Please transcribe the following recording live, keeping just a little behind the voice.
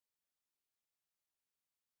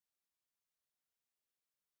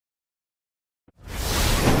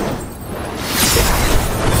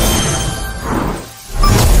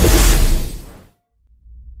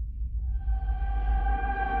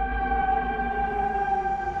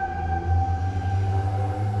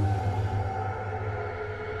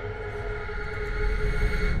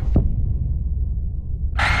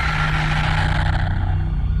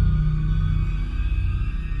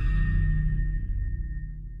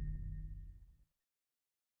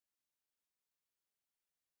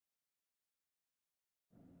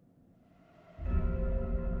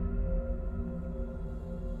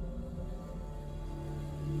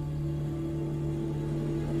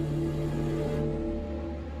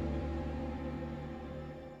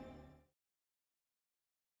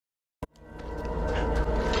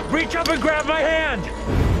Reach up and grab my hand!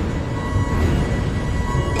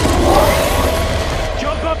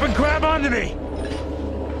 Jump up and grab onto me!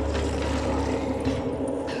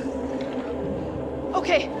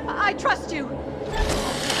 Okay, I trust you.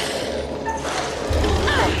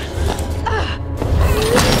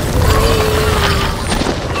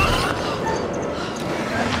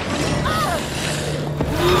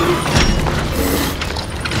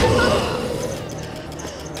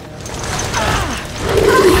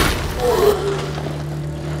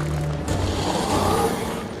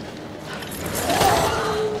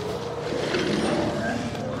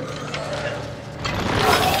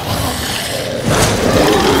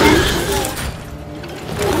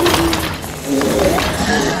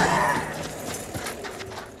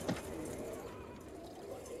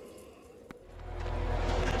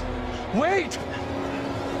 Wait!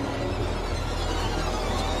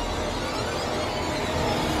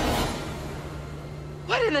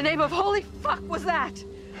 What in the name of holy fuck was that?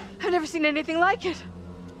 I've never seen anything like it.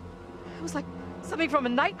 It was like something from a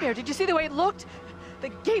nightmare. Did you see the way it looked? The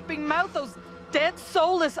gaping mouth, those dead,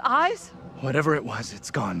 soulless eyes? Whatever it was,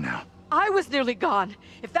 it's gone now. I was nearly gone.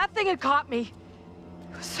 If that thing had caught me,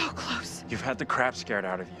 it was so close. You've had the crap scared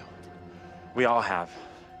out of you. We all have.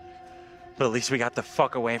 But at least we got the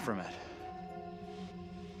fuck away from it.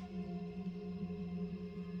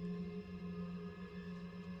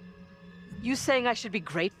 You saying I should be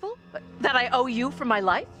grateful? That I owe you for my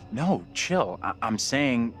life? No, chill. I'm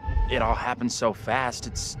saying it all happened so fast,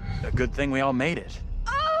 it's a good thing we all made it.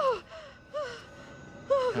 Oh!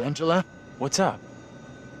 Angela? What's up?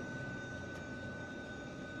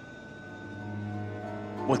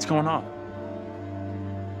 What's going on?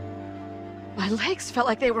 My legs felt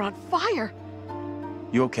like they were on fire.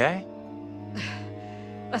 You okay?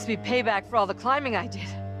 Must be payback for all the climbing I did.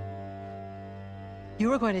 You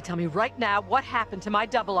were going to tell me right now what happened to my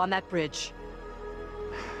double on that bridge.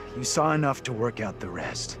 You saw enough to work out the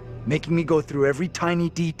rest. Making me go through every tiny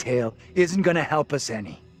detail isn't gonna help us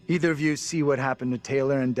any. Either of you see what happened to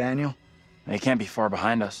Taylor and Daniel? They can't be far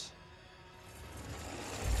behind us.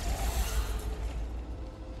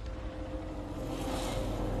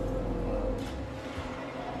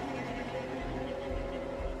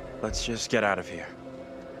 Let's just get out of here.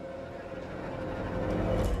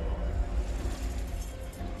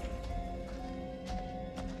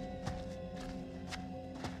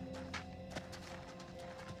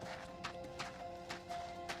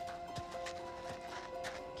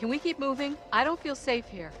 Can we keep moving? I don't feel safe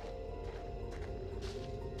here.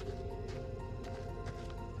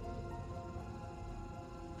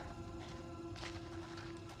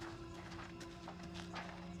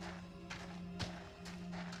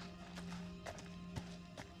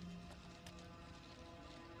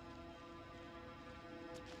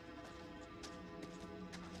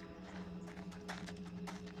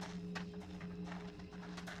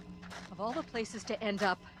 Of all the places to end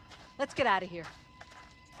up, let's get out of here.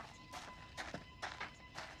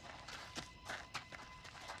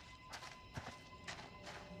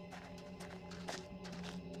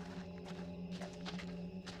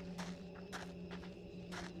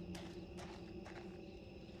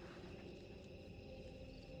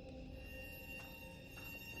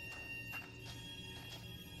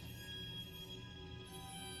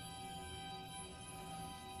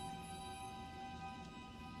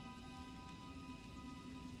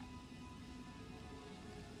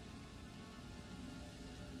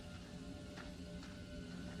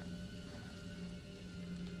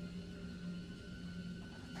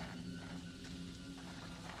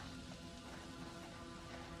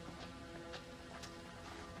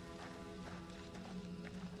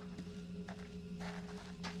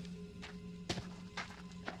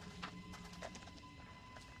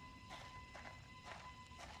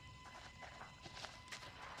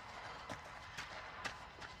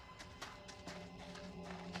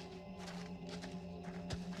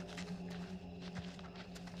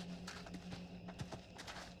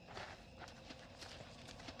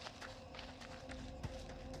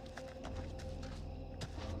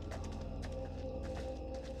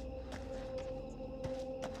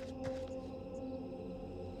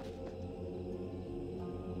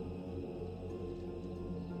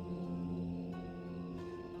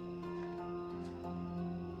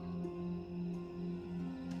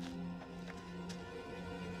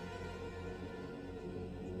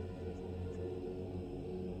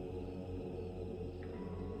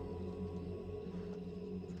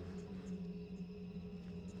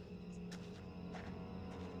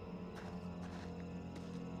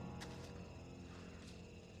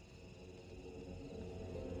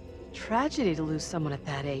 Tragedy to lose someone at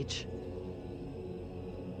that age.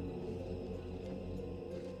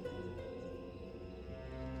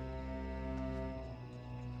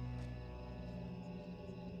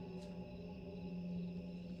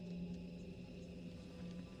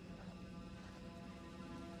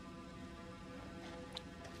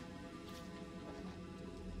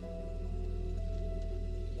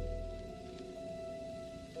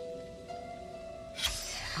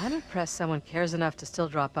 I'm impressed someone cares enough to still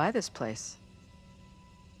drop by this place.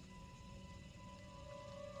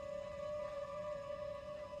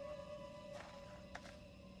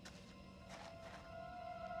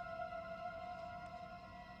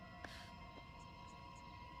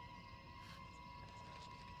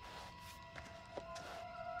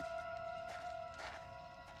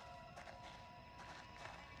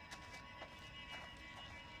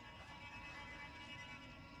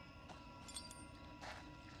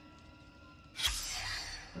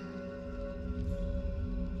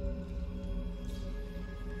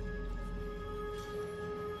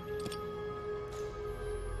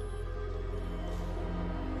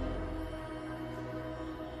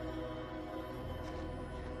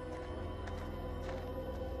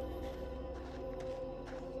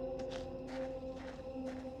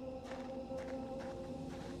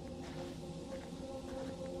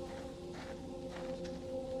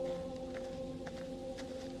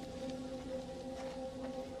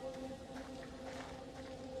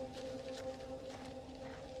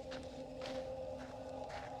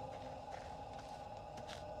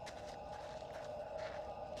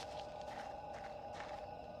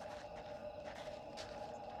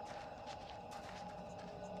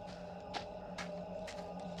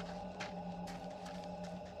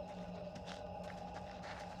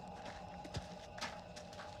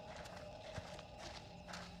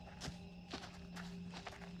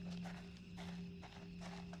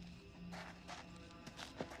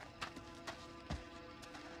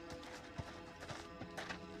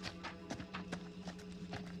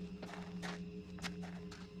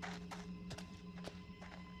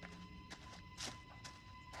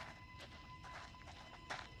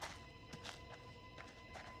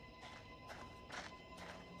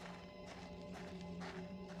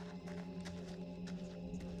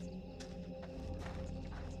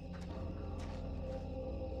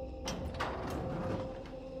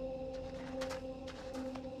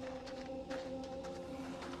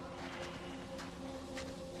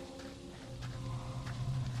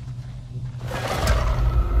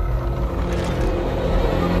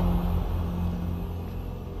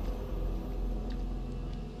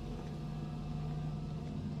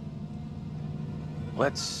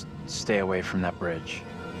 Let's stay away from that bridge.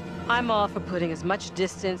 I'm all for putting as much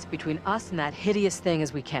distance between us and that hideous thing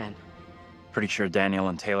as we can. Pretty sure Daniel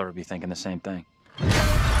and Taylor would be thinking the same thing.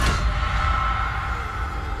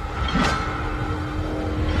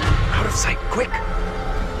 Out of sight, quick!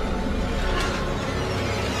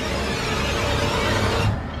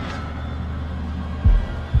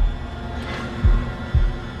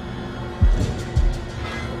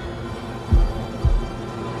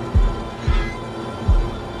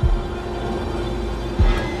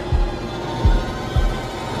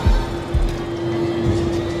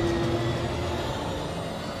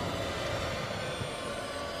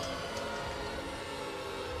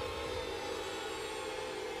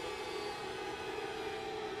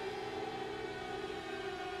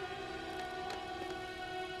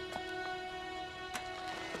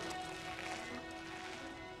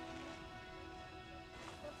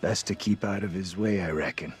 Best to keep out of his way, I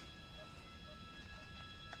reckon.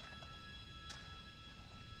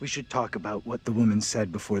 We should talk about what the woman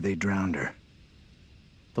said before they drowned her.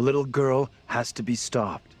 The little girl has to be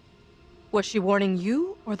stopped. Was she warning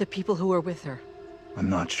you or the people who were with her? I'm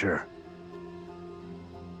not sure.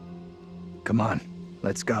 Come on,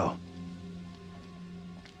 let's go.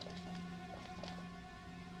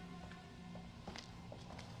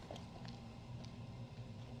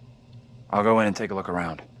 I'll go in and take a look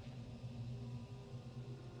around.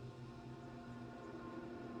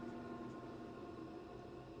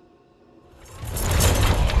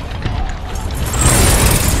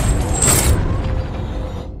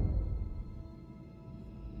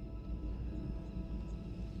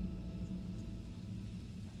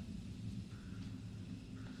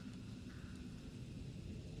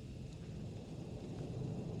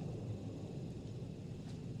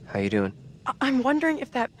 How you doing? I'm wondering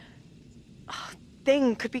if that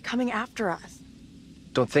thing could be coming after us.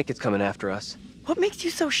 Don't think it's coming after us. What makes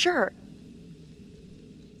you so sure?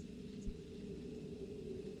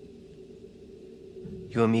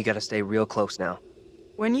 You and me gotta stay real close now.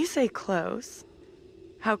 When you say close,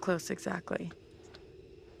 how close exactly?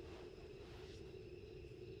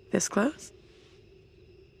 This close?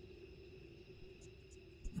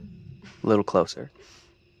 A little closer.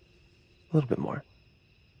 A little bit more.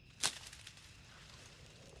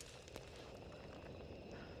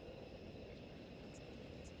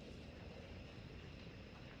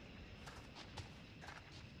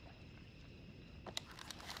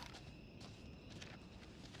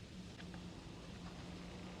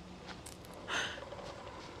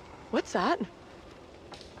 What's that?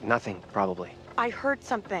 Nothing, probably. I heard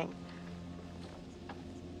something.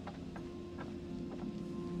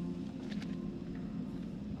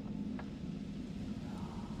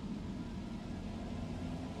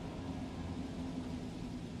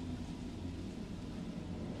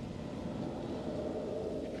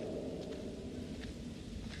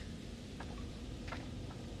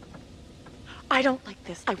 I don't like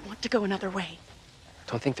this. I want to go another way.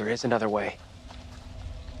 Don't think there is another way.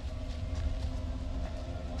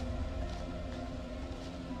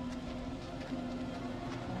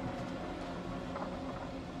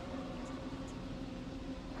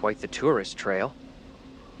 Quite the tourist trail.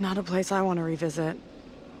 Not a place I want to revisit.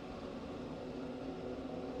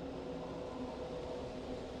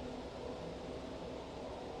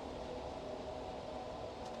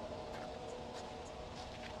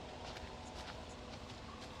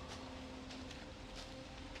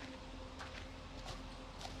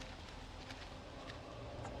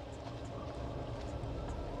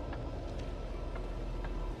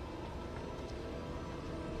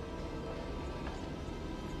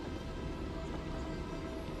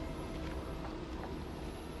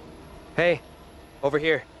 Hey, over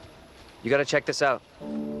here. You gotta check this out.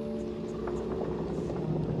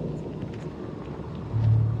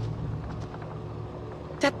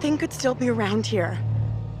 That thing could still be around here.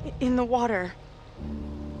 In the water.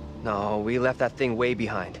 No, we left that thing way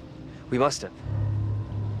behind. We must have.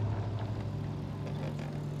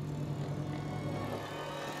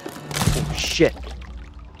 Oh, shit.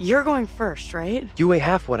 You're going first, right? You weigh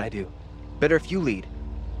half what I do. Better if you lead.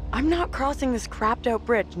 I'm not crossing this crapped out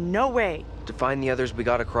bridge. No way. To find the others we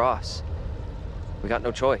gotta cross. We got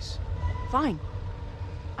no choice. Fine.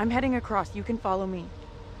 I'm heading across. You can follow me.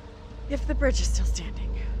 If the bridge is still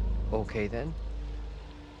standing. Okay, then.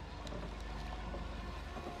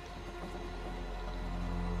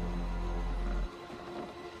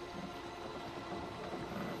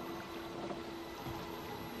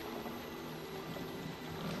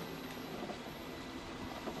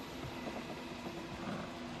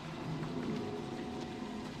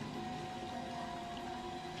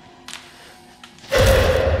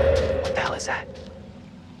 What the hell is that?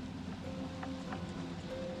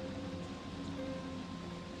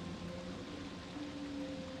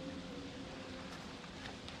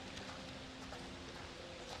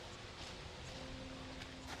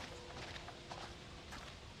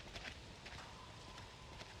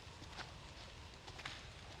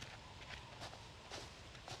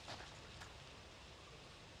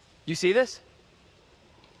 You see this?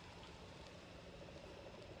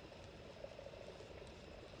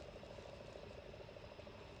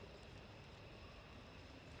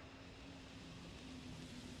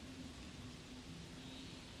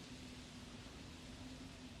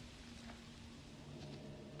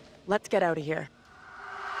 Let's get out of here.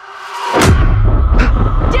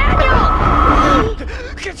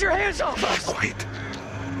 Get your hands off us! Quiet.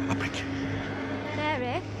 I beg you.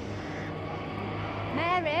 Mary?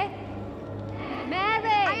 Mary? Mary!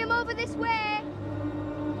 I am over this way!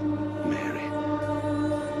 Mary,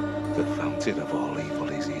 the fountain of all evil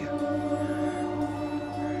is here.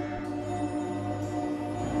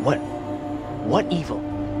 What evil?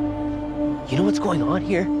 You know what's going on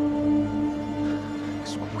here?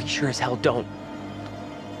 'Cause we sure as hell don't.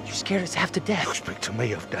 You scared us half to You death. speak to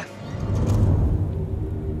me of death.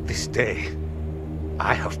 This day,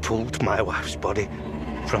 I have pulled my wife's body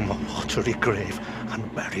from a watery grave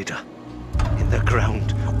and buried her in the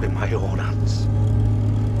ground with my own hands.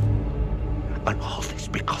 And all this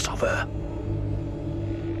because of her.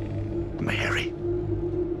 Mary,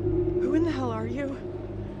 Who in the hell are you?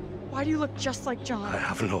 Why do you look just like John? I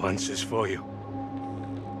have no answers for you.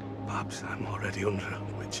 Perhaps I'm already under a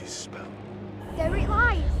witch's spell. There it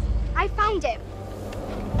lies! I found it!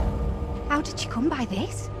 How did you come by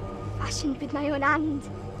this? Fashioned with my own hand.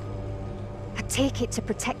 I take it to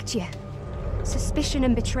protect you. Suspicion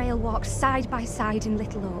and betrayal walk side by side in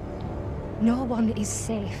Little Hope. No one is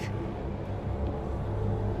safe.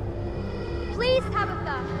 Please,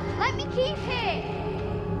 Tabitha, let me keep here!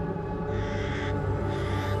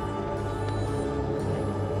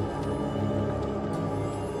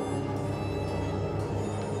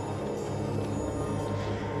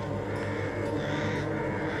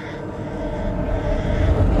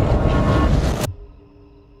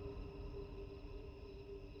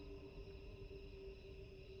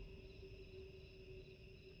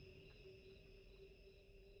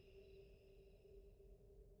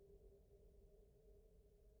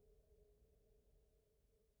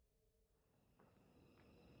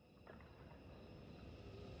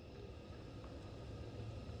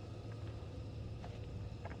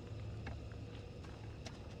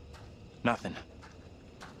 Nothing.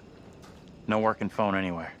 No working phone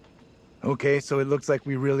anywhere. Okay, so it looks like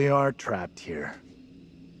we really are trapped here.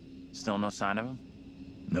 Still no sign of him?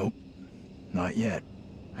 Nope. Not yet.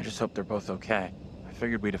 I just hope they're both okay. I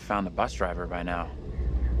figured we'd have found the bus driver by now.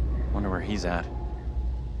 Wonder where he's at.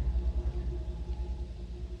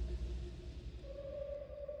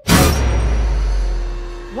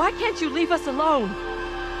 Why can't you leave us alone?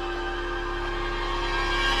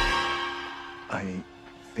 I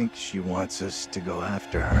think she wants us to go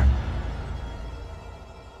after her.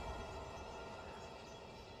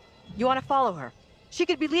 You want to follow her? She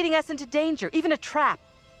could be leading us into danger, even a trap.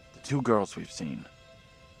 The two girls we've seen.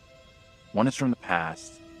 One is from the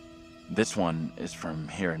past. This one is from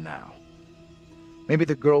here and now. Maybe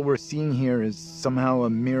the girl we're seeing here is somehow a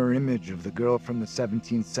mirror image of the girl from the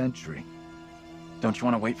 17th century. Don't you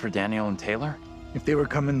want to wait for Daniel and Taylor? If they were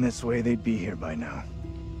coming this way, they'd be here by now.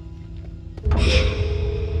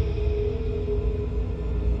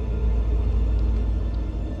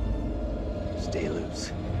 Stay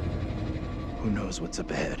loose. Who knows what's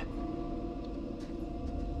up ahead?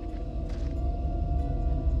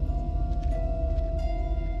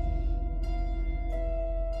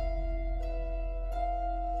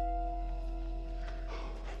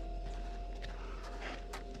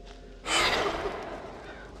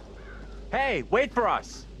 Hey, wait for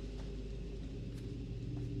us!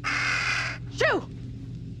 Shoo!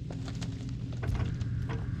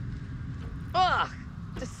 Ugh!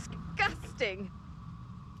 Disgusting!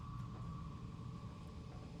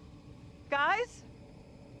 Guys?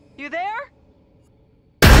 You there?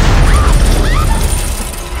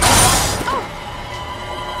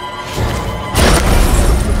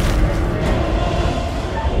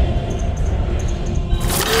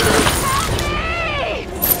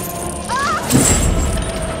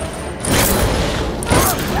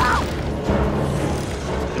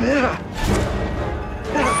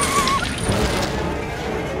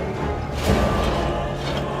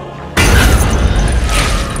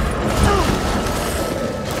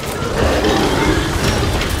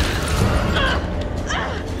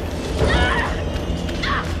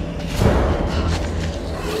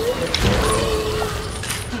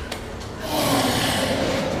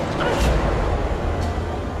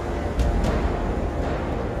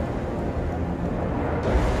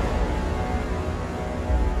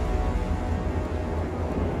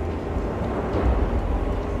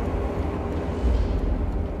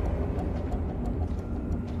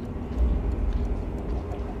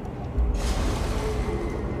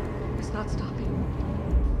 Not stopping.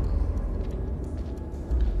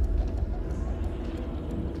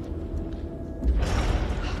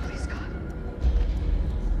 Oh, please, God.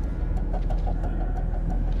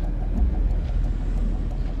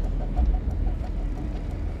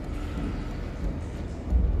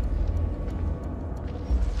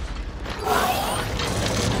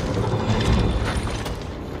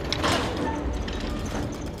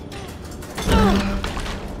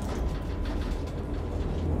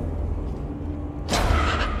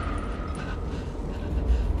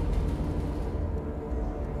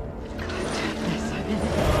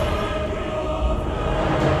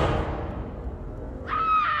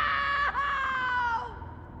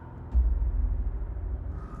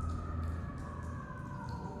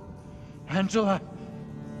 Angela!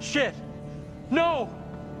 Shit! No!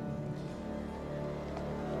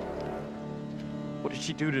 What did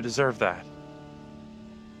she do to deserve that?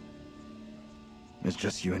 It's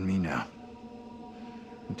just you and me now.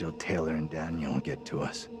 Until Taylor and Daniel get to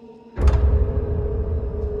us.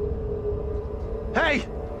 Hey!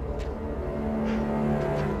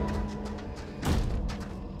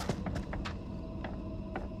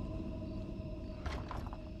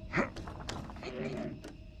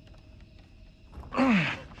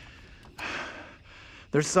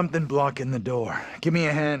 There's something blocking the door. Give me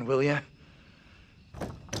a hand, will ya?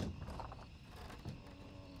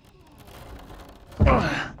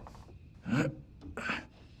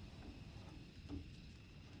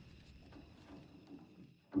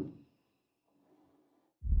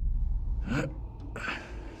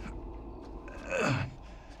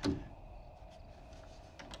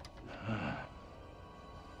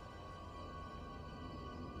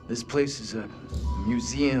 This place is a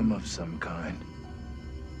museum of some kind.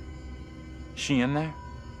 Is she in there?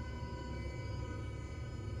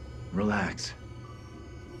 Relax.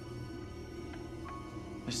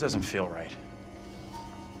 This doesn't feel right.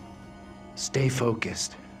 Stay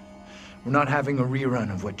focused. We're not having a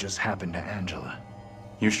rerun of what just happened to Angela.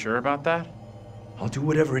 You sure about that? I'll do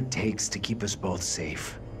whatever it takes to keep us both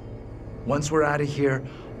safe. Once we're out of here,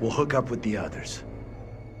 we'll hook up with the others.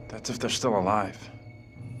 That's if they're still alive.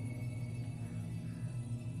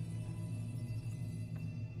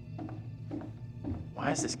 Why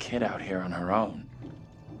is this kid out here on her own?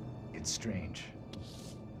 It's strange.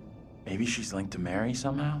 Maybe she's linked to Mary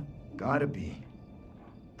somehow? Gotta be.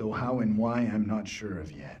 Though how and why, I'm not sure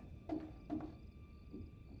of yet.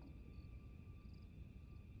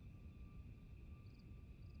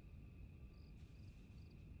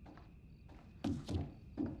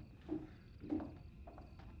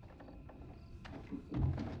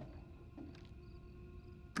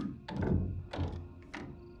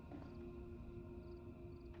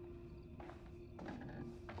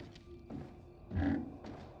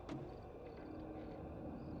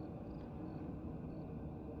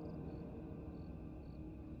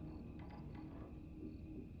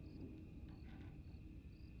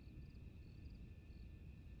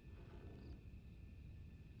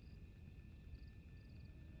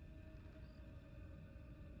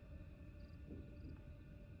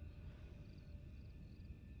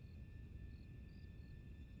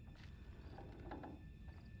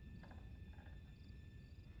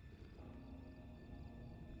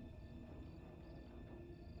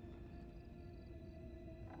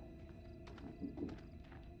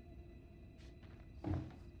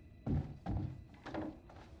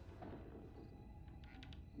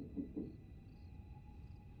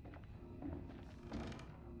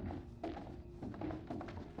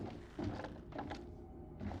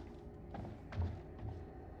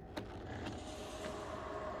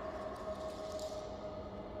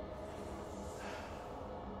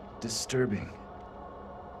 Disturbing.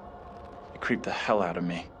 It creeped the hell out of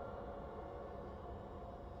me.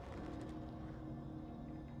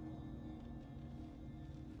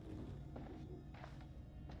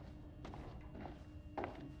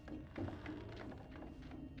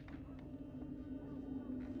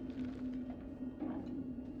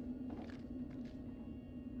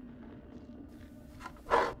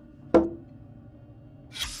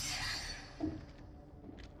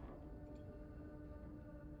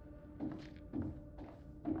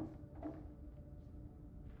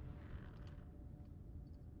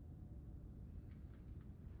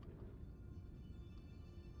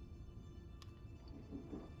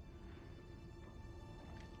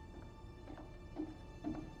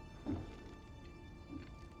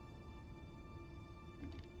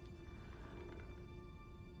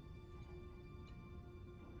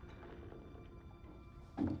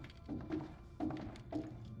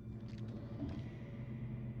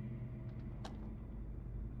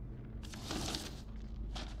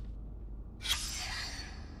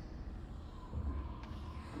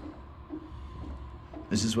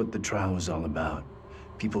 This is what the trial was all about.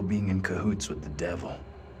 People being in cahoots with the devil.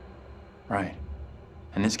 Right.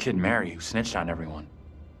 And this kid Mary, who snitched on everyone.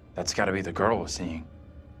 That's gotta be the girl we're seeing.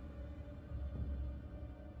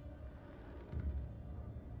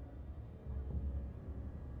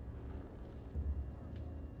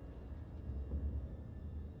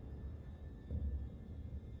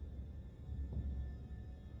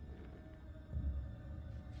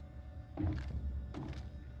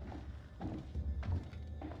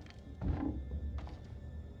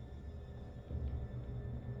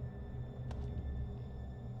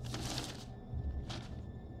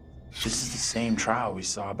 This is the same trial we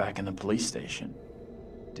saw back in the police station.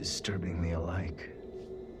 Disturbingly alike.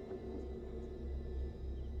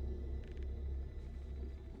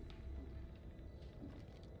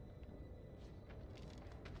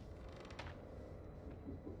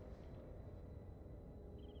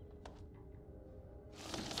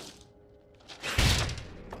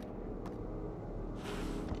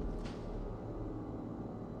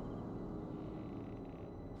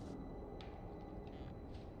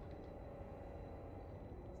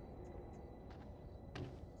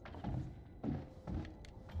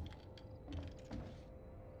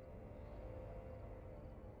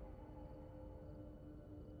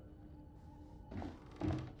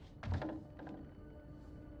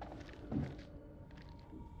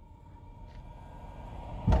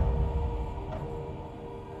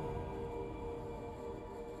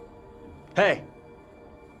 Hey,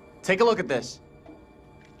 take a look at this.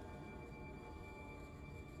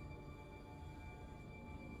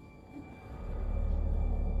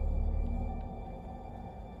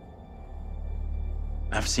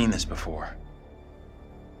 I've seen this before.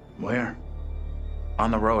 Where? On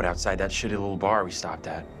the road outside that shitty little bar we stopped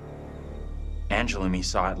at. Angela and me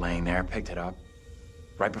saw it laying there, picked it up.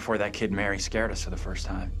 Right before that kid Mary scared us for the first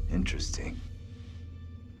time. Interesting.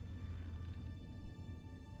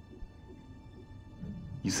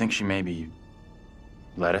 You think she maybe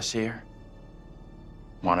led us here?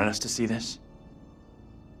 Wanted us to see this?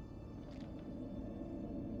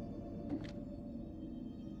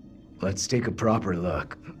 Let's take a proper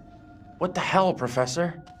look. What the hell,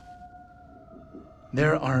 Professor?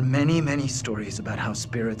 There are many, many stories about how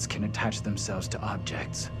spirits can attach themselves to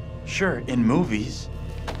objects. Sure, in movies.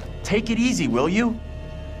 Take it easy, will you?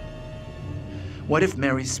 What if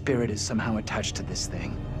Mary's spirit is somehow attached to this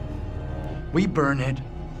thing? We burn it,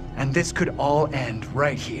 and this could all end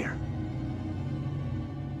right here.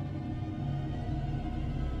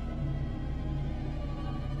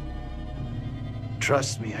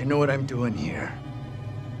 Trust me, I know what I'm doing here.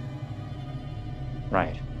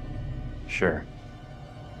 Right. Sure.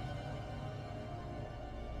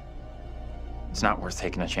 It's not worth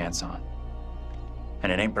taking a chance on. And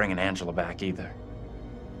it ain't bringing Angela back either.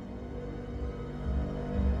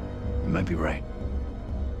 You might be right.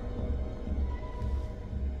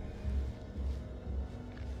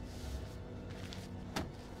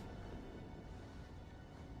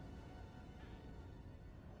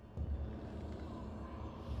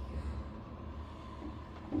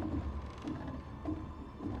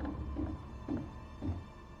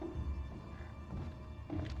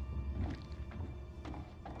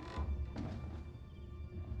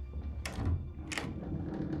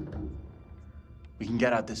 We can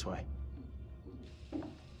get out this way.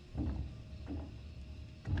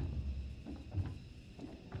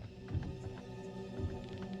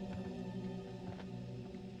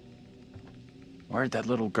 Where'd that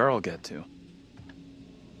little girl get to?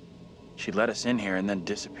 She let us in here and then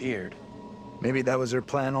disappeared. Maybe that was her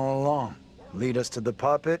plan all along. Lead us to the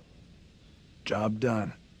puppet. Job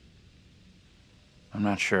done. I'm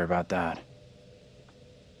not sure about that.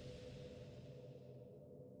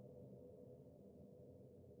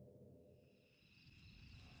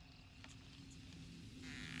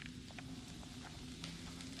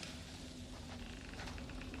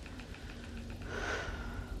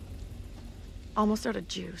 Almost out of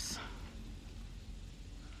juice.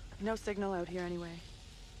 No signal out here anyway.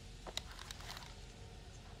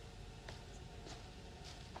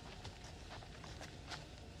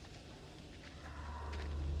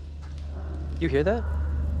 You hear that?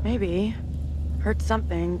 Maybe. Heard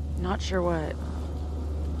something, not sure what.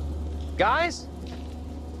 Guys?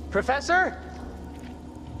 Professor?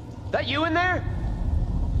 That you in there?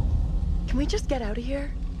 Can we just get out of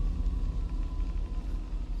here?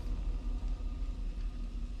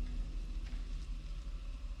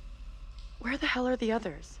 Where the hell are the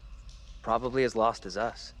others? Probably as lost as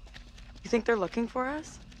us. You think they're looking for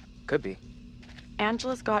us? Could be.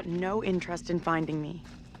 Angela's got no interest in finding me.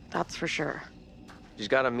 That's for sure. She's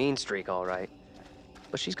got a mean streak, all right.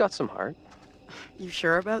 But she's got some heart. You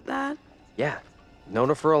sure about that? Yeah. Known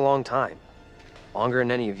her for a long time. Longer than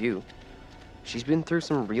any of you. She's been through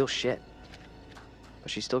some real shit.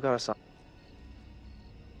 But she's still got a soft...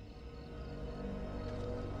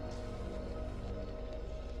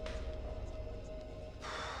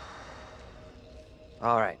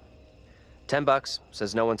 All right. $10,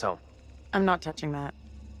 says no one's home. I'm not touching that.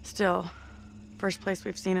 Still, first place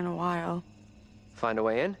we've seen in a while. Find a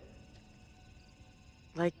way in?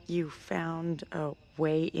 Like you found a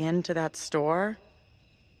way into that store?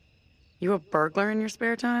 You a burglar in your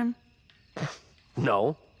spare time?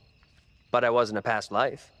 No. But I was in a past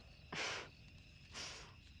life.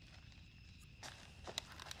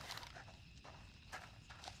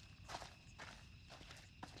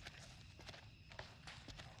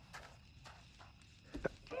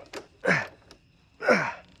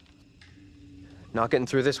 Not getting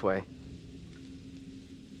through this way.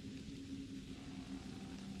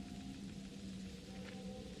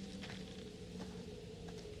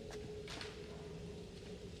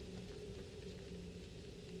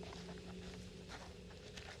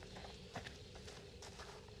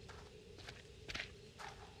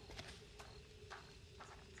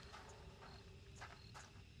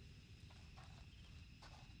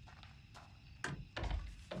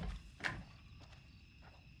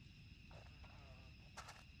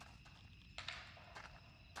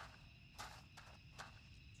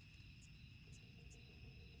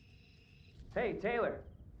 Hey, Taylor,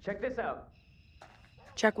 check this out.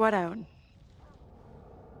 Check what out?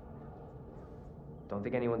 Don't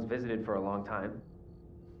think anyone's visited for a long time.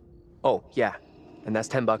 Oh, yeah. And that's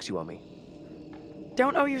 $10 you owe me.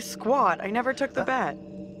 Don't owe you squat. I never took the bet.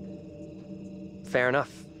 Fair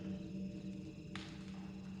enough.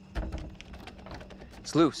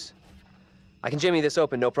 It's loose. I can jimmy this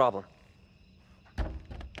open, no problem.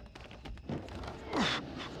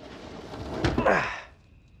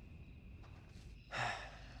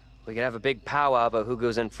 We could have a big powwow about who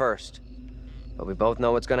goes in first. But we both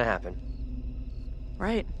know what's gonna happen.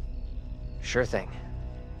 Right. Sure thing.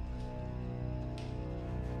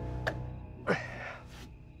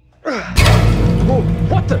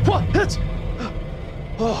 What the? What? That's...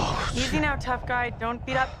 Oh. Easy now, tough guy. Don't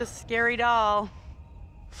beat up the scary doll.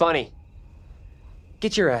 Funny.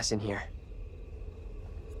 Get your ass in here.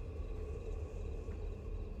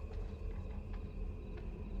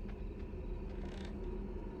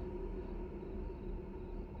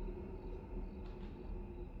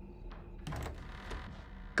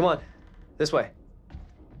 Come on, this way.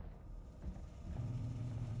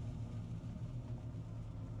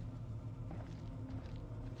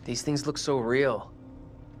 These things look so real.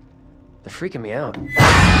 They're freaking me out.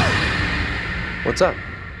 What's up?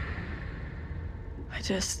 I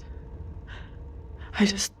just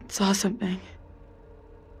saw something.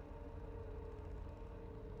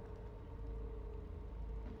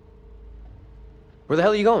 Where the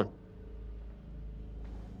hell are you going?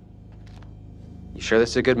 You sure this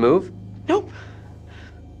is a good move? Nope.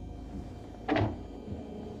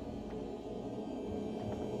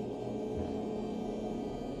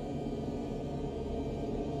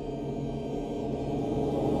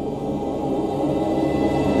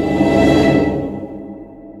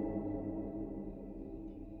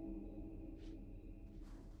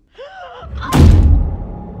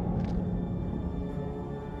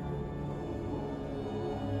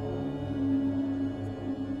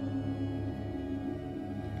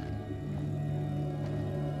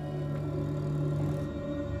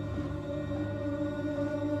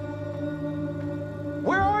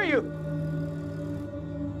 Where are you?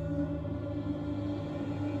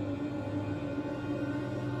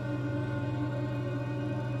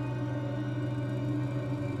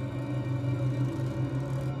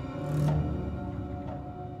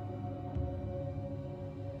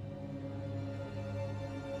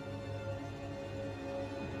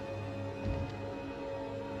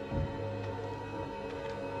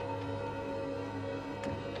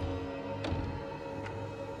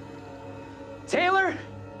 Taylor?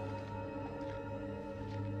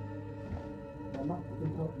 My master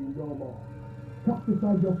can help you no more. Cast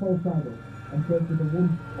aside your false idol and turn to the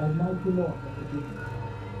one almighty Lord of the universe.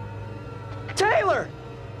 Taylor!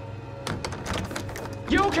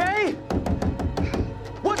 You okay?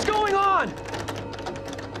 What's going on?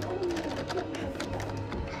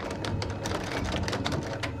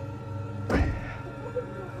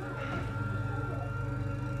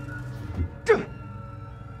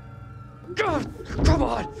 Come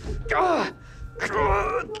on!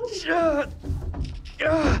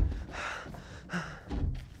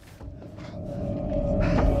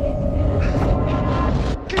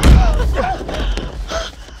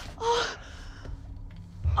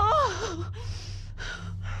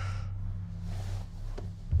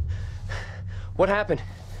 What happened?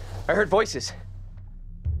 I heard voices.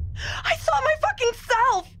 I saw my fucking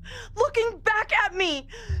self looking back at me,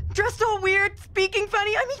 dressed all weird, speaking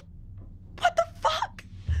funny. I mean, what the fuck?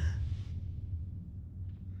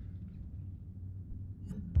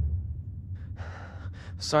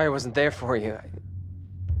 Sorry I wasn't there for you.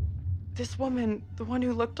 This woman, the one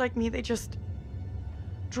who looked like me, they just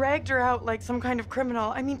dragged her out like some kind of criminal.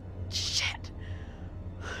 I mean, shit.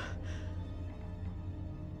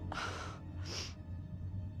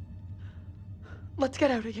 Let's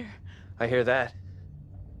get out of here. I hear that.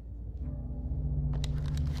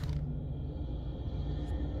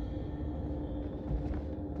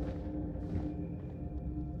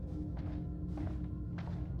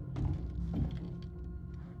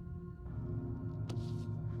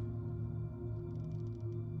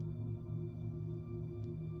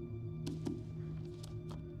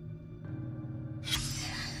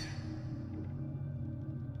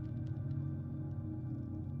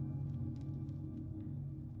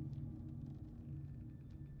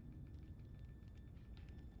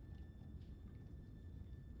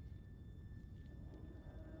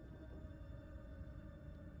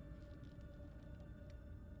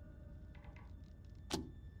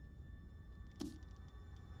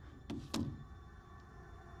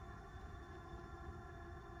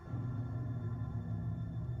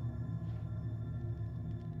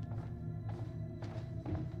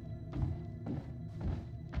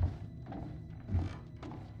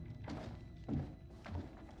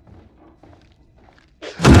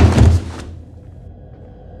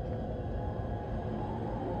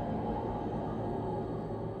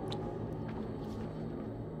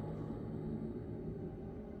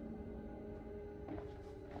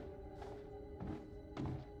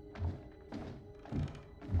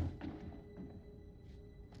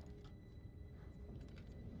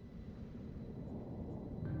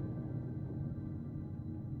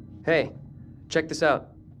 Hey, check this out.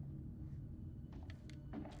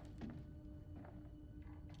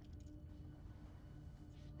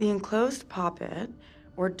 The enclosed poppet,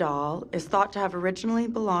 or doll, is thought to have originally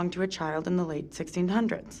belonged to a child in the late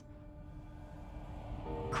 1600s.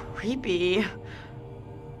 Creepy.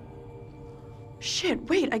 Shit,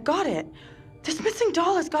 wait, I got it. This missing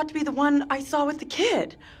doll has got to be the one I saw with the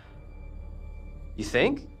kid. You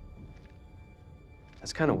think?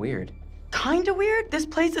 That's kind of weird. Kinda weird? This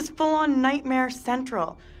place is full-on Nightmare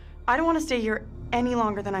Central. I don't want to stay here any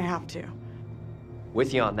longer than I have to.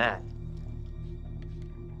 With you on that.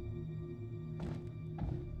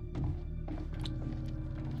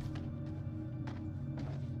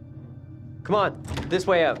 Come on, this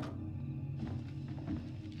way up.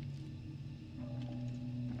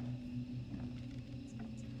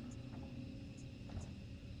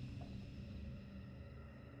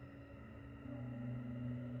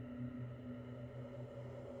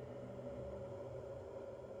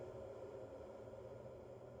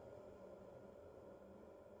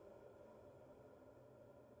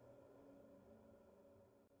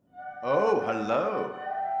 Oh, hello.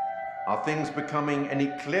 Are things becoming any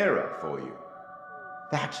clearer for you?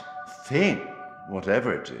 That thing,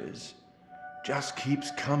 whatever it is, just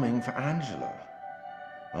keeps coming for Angela.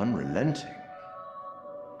 Unrelenting.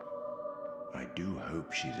 I do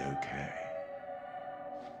hope she's okay.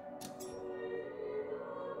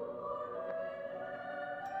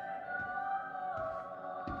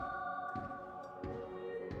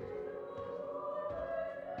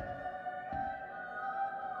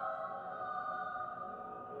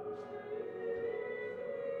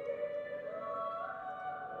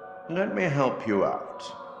 Let me help you out.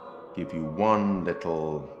 Give you one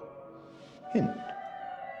little hint.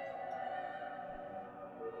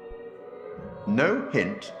 No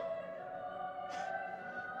hint?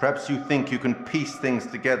 Perhaps you think you can piece things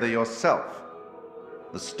together yourself.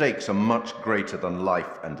 The stakes are much greater than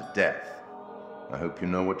life and death. I hope you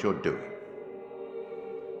know what you're doing.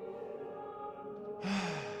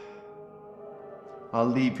 I'll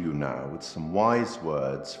leave you now with some wise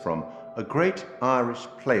words from a great Irish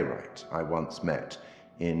playwright I once met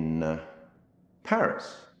in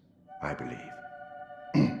Paris, I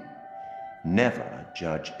believe. Never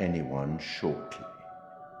judge anyone shortly.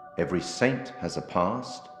 Every saint has a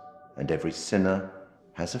past, and every sinner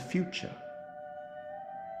has a future.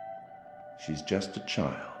 She's just a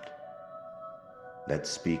child. Let's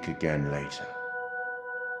speak again later.